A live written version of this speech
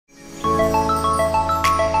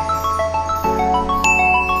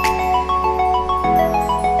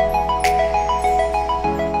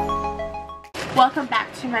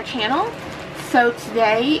channel. So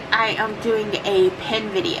today I am doing a pen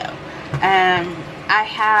video. I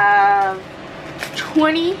have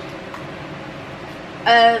 20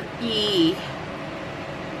 of the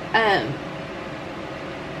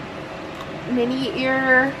Minnie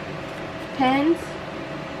ear pens.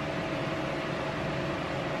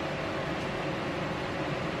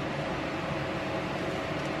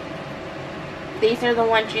 These are the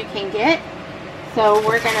ones you can get. So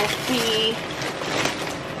we're gonna see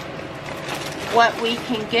what we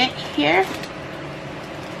can get here.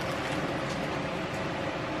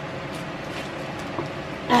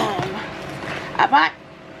 I bought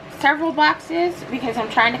several boxes because I'm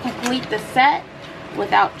trying to complete the set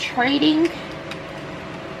without trading.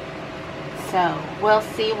 So we'll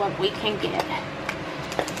see what we can get.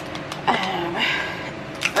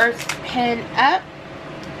 First pen up,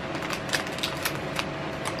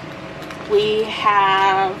 we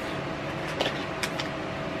have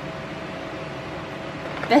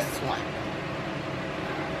this one.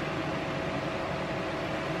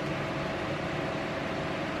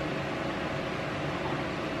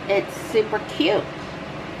 It's super cute.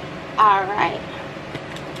 Alright.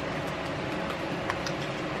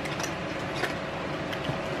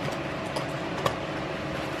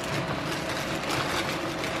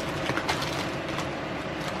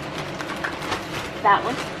 That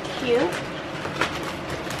one's cute.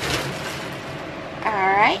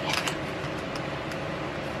 Alright.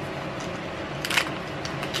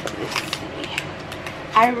 Let's see.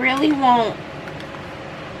 I really want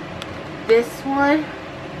this one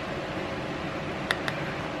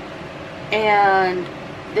and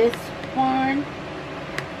this one,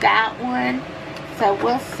 that one, so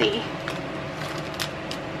we'll see.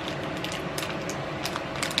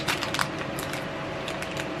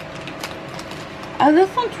 Oh,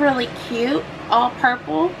 this one's really cute, all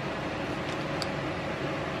purple.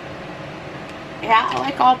 Yeah, I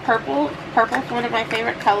like all purple. Purple's one of my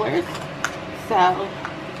favorite colors. So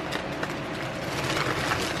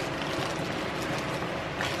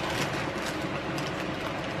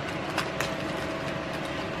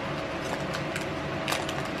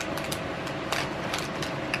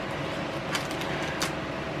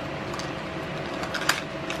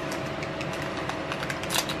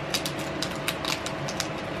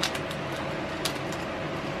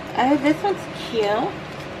oh, this one's cute.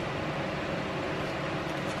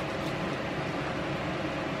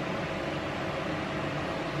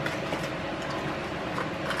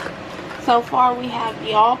 So far we have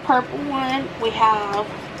the all purple one, we have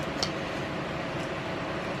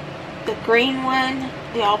the green one,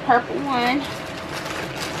 the all purple one,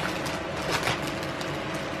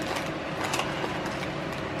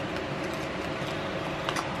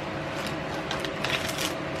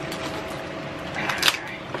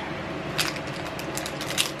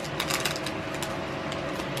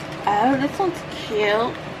 oh, this one's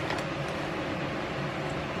cute.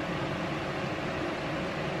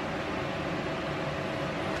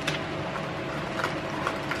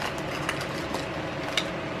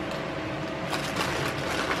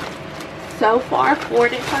 So far, 4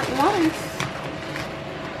 different ones.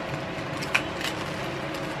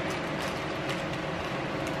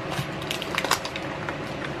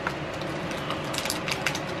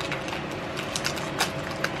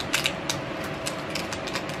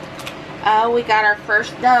 Oh, we got our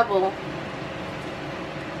first double.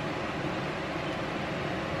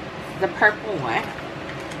 The purple one.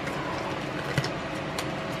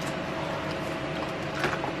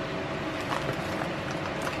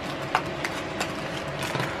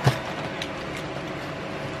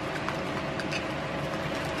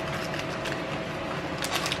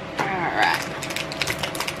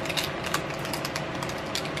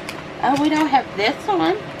 Oh, we don't have this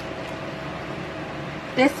one.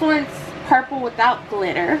 This one's purple without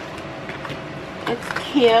glitter. It's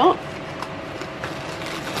cute.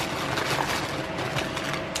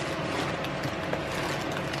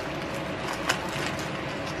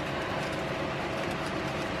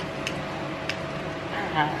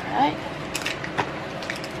 Alright.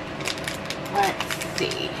 Let's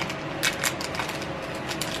see.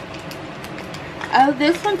 Oh,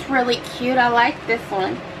 this one's really cute. I like this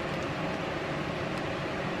one.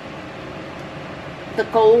 The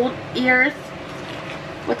gold ears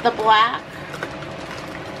with the black.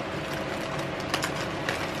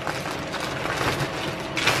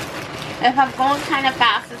 If I'm going kind of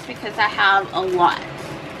fast, it's because I have a lot.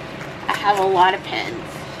 I have a lot of pens.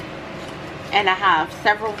 And I have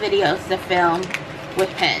several videos to film with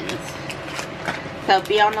pens. So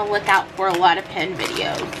be on the lookout for a lot of pen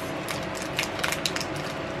videos.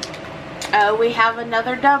 Oh, we have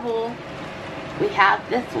another double. We have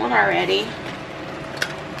this one already.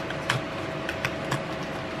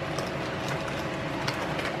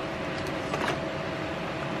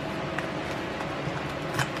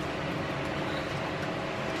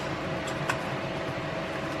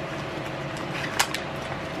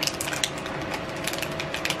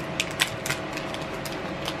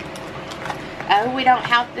 Oh, we don't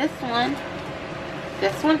have this one.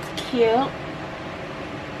 This one's cute.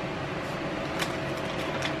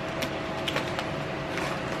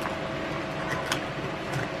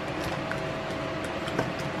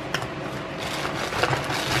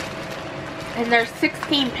 And there's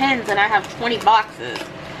 16 pins and I have 20 boxes.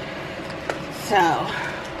 So,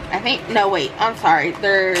 I think, no wait, I'm sorry.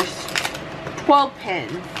 There's 12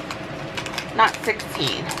 pins, not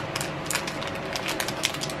 16.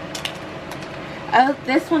 Oh,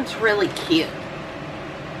 this one's really cute.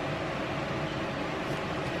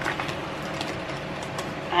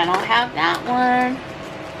 I don't have that one.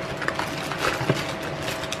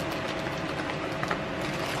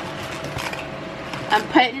 I'm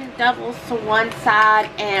putting doubles to one side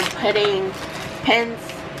and putting pins,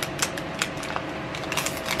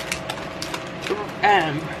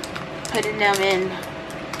 putting them in.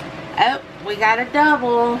 Oh, we got a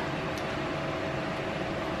double.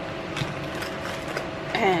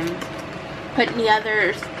 And putting the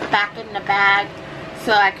others back in the bag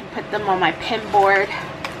so I can put them on my pin board.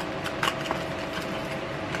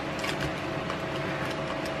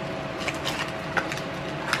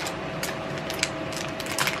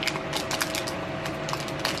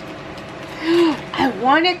 I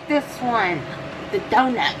wanted this one, the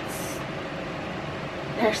donuts.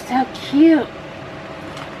 They're so cute.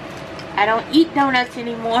 I don't eat donuts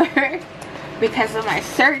anymore because of my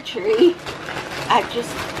surgery. I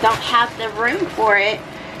just don't have the room for it,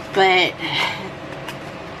 but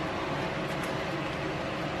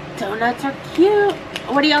donuts are cute.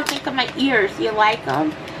 What do y'all think of my ears? You like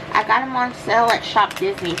them? I got them on sale at Shop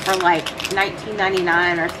Disney for like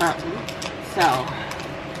 $19.99 or something. So,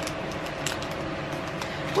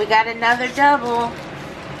 we got another double.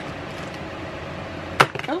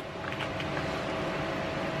 Oh.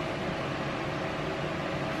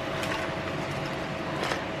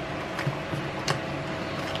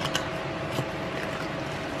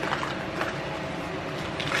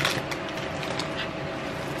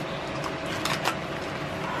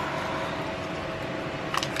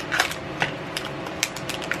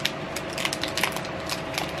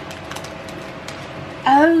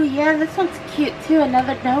 Oh yeah, this one's cute too,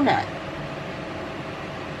 another donut.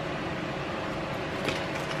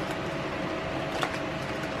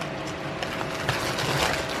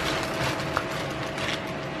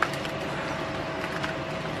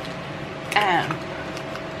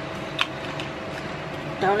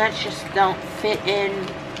 Donuts just don't fit in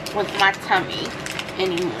with my tummy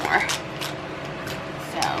anymore.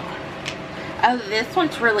 So, oh, this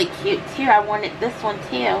one's really cute too. I wanted this one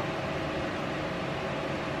too.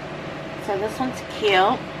 So this one's cute.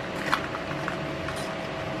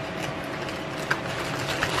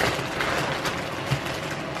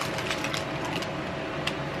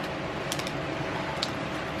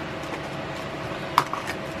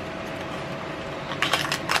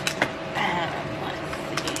 Let's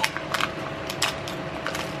see.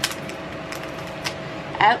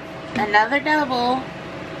 Oh, another double.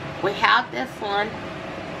 We have this one.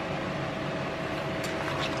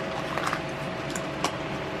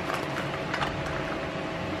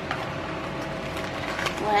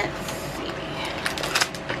 Let's see.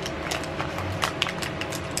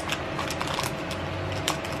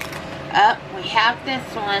 Oh, we have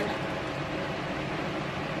this one.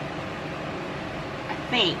 I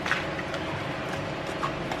think.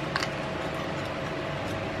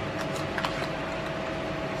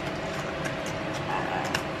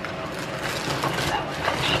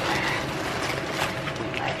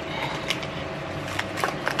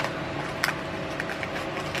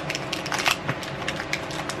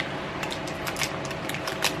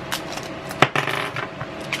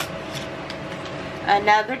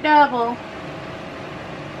 Another double.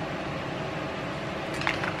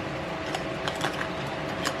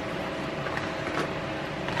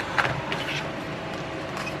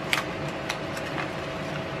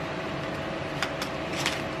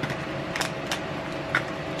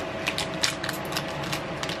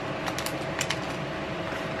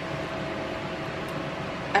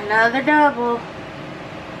 Another double.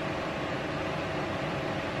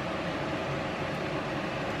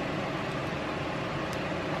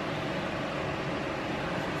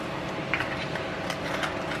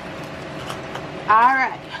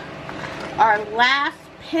 Alright, our last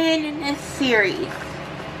pin in this series.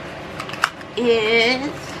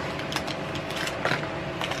 is,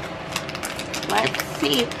 let's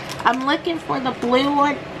see, I'm looking for the blue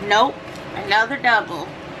one. Nope, another double.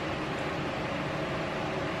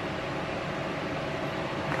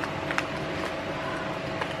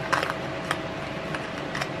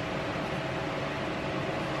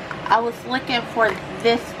 I was looking for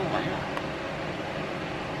this one.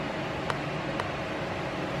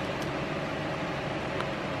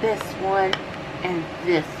 This one and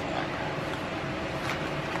this one.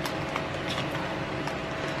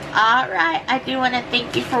 Alright, I do want to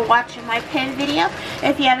thank you for watching my pen video.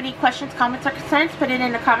 If you have any questions, comments, or concerns, put it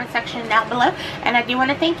in the comment section down below. And I do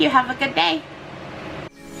want to thank you. Have a good day.